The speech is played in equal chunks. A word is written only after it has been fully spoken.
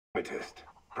Hypnotist.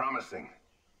 Promising.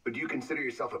 But do you consider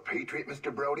yourself a patriot,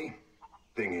 Mr. Brody?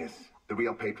 Thing is, the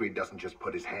real patriot doesn't just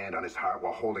put his hand on his heart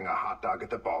while holding a hot dog at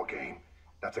the ball game.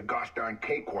 That's a gosh darn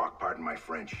cakewalk, pardon my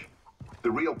French. The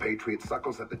real patriot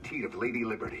suckles at the teat of Lady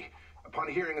Liberty. Upon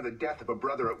hearing of the death of a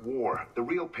brother at war, the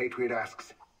real patriot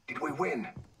asks, "Did we win?"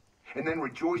 And then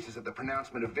rejoices at the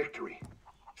pronouncement of victory.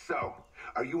 So,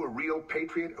 are you a real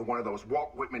patriot or one of those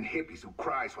Walt Whitman hippies who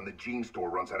cries when the jean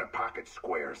store runs out of pocket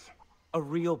squares? A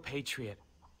real patriot.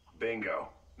 Bingo.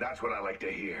 That's what I like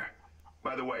to hear.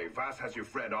 By the way, Voss has your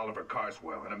friend Oliver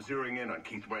Carswell, and I'm zeroing in on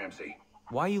Keith Ramsey.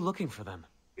 Why are you looking for them?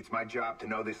 It's my job to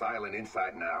know this island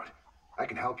inside and out. I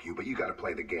can help you, but you gotta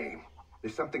play the game.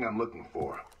 There's something I'm looking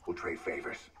for. We'll trade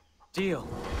favors. Deal.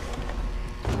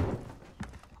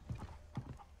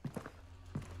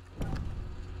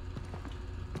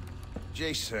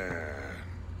 Jason.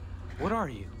 What are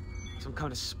you? Some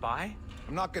kind of spy?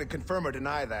 I'm not gonna confirm or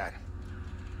deny that.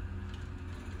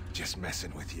 Just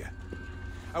messing with you.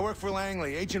 I work for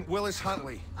Langley, Agent Willis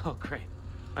Huntley. Oh, great.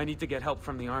 I need to get help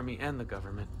from the Army and the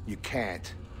government. You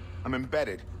can't. I'm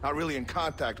embedded, not really in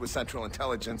contact with Central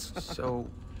Intelligence. So,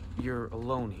 you're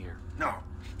alone here? No.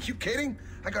 You kidding?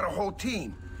 I got a whole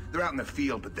team. They're out in the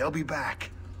field, but they'll be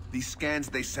back. These scans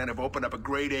they sent have opened up a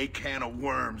grade A can of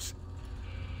worms.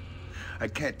 I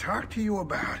can't talk to you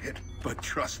about it, but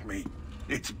trust me,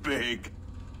 it's big.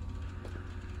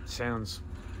 Sounds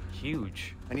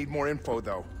huge. I need more info,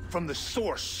 though, from the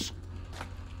source.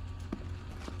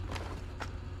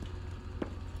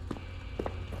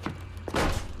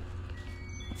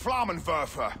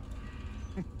 Flammenwerfer.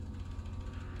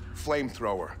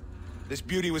 Flamethrower. This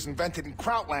beauty was invented in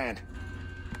Krautland.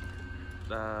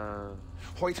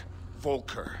 Hoyt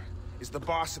Volker is the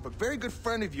boss of a very good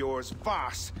friend of yours,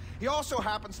 Voss. He also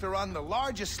happens to run the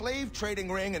largest slave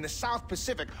trading ring in the South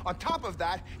Pacific. On top of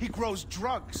that, he grows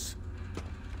drugs.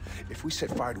 If we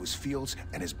set fire to his fields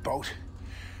and his boat,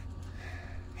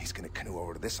 he's gonna canoe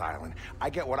over to this island. I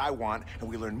get what I want, and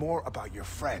we learn more about your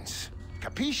friends.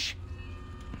 Capiche?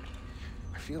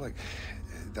 I feel like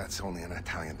that's only an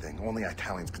Italian thing. Only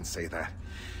Italians can say that.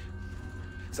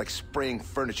 It's like spraying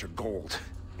furniture gold.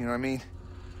 You know what I mean?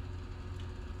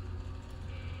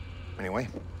 Anyway,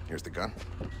 here's the gun.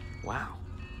 Wow.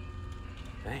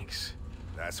 Thanks.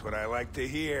 That's what I like to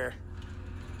hear.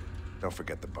 Don't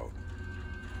forget the boat.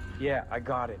 Yeah, I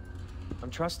got it.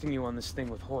 I'm trusting you on this thing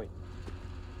with Hoyt.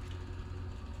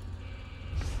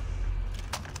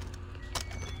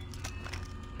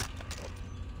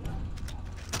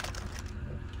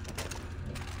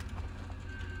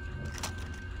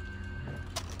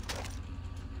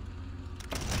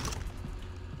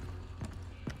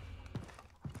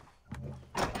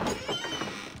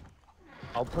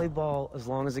 I'll play ball as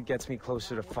long as it gets me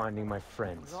closer to finding my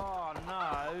friends. Oh,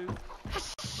 no.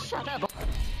 Shut up.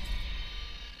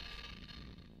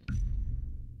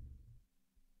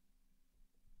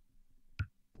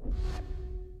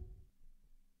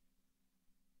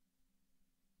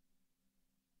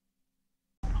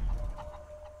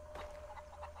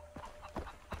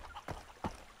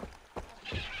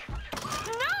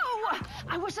 No!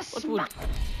 I was a smack.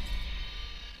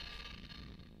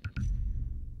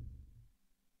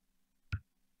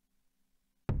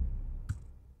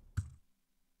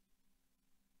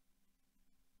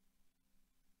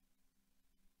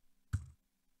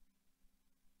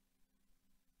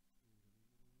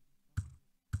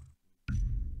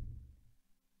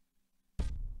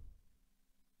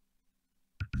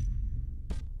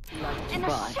 And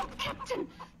a ship captain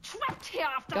trapped here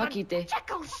after a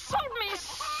jackal sold me.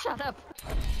 Shut up.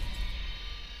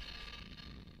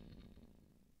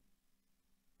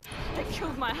 They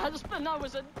killed my husband. I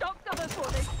was a doctor before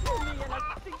they threw me in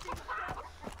a thinking trap.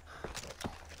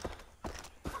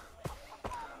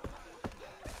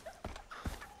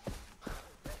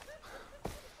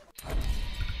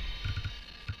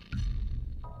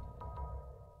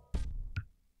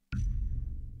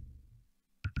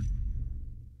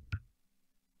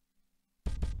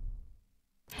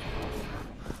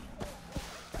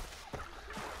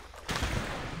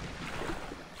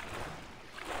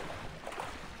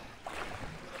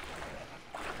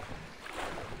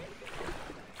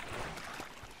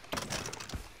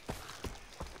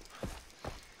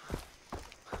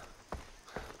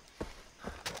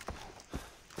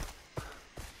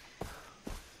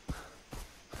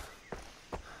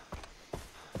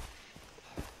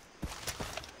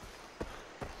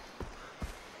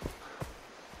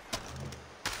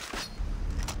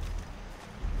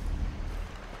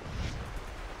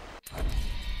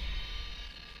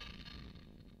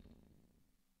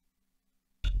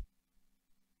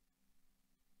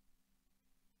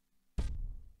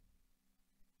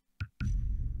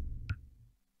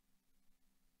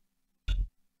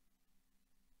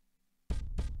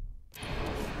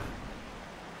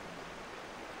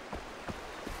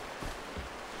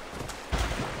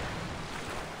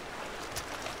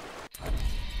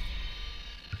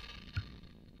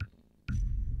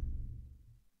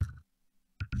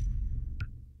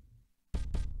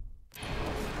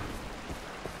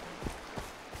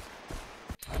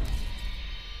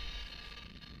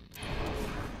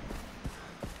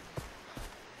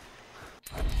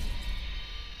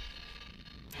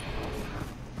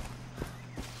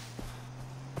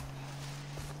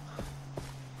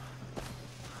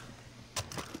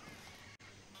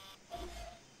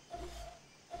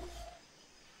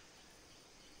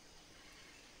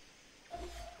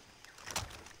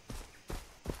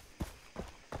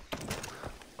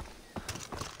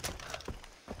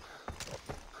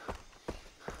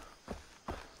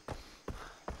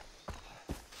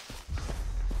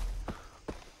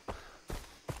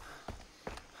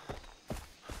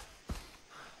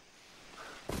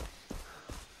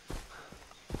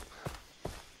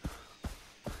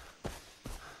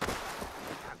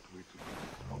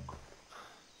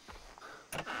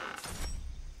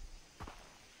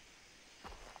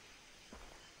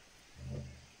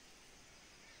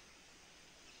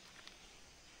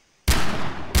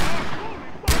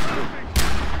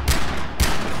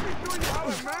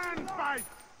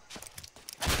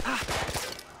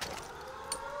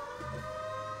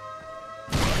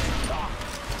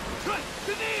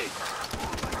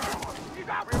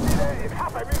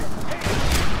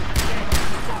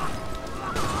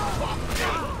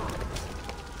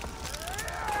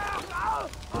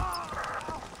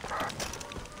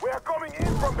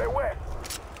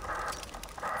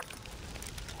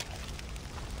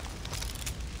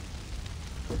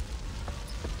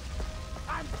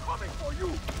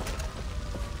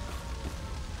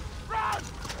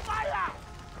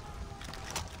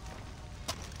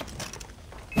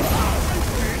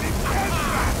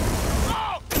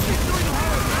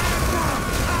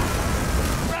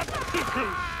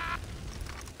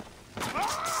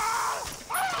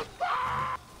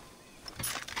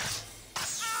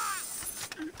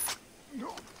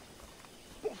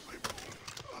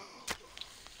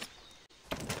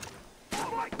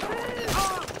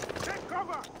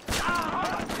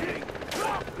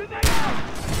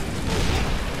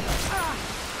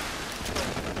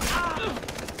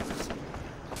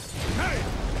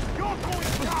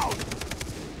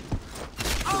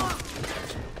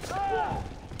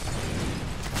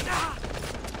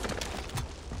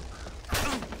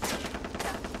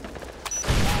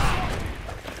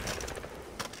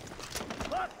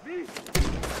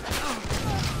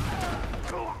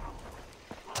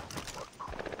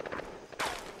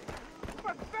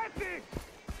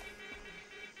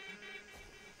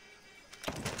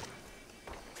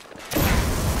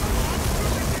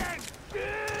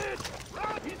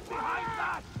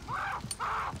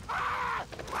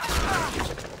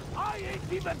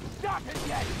 started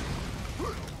yet!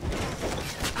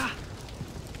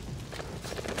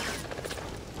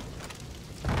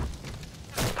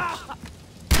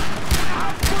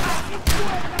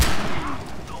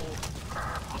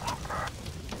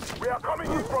 We are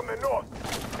coming in from the north.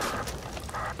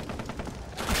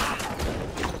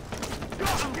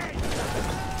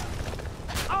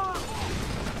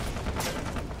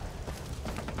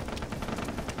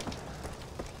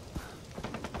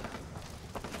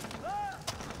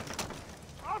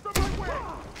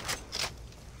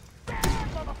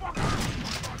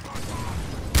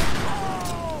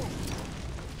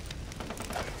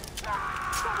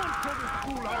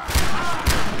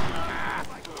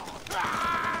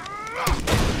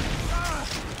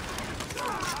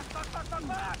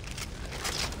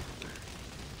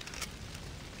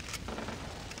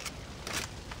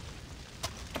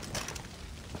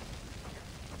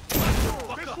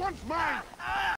 This one's mine!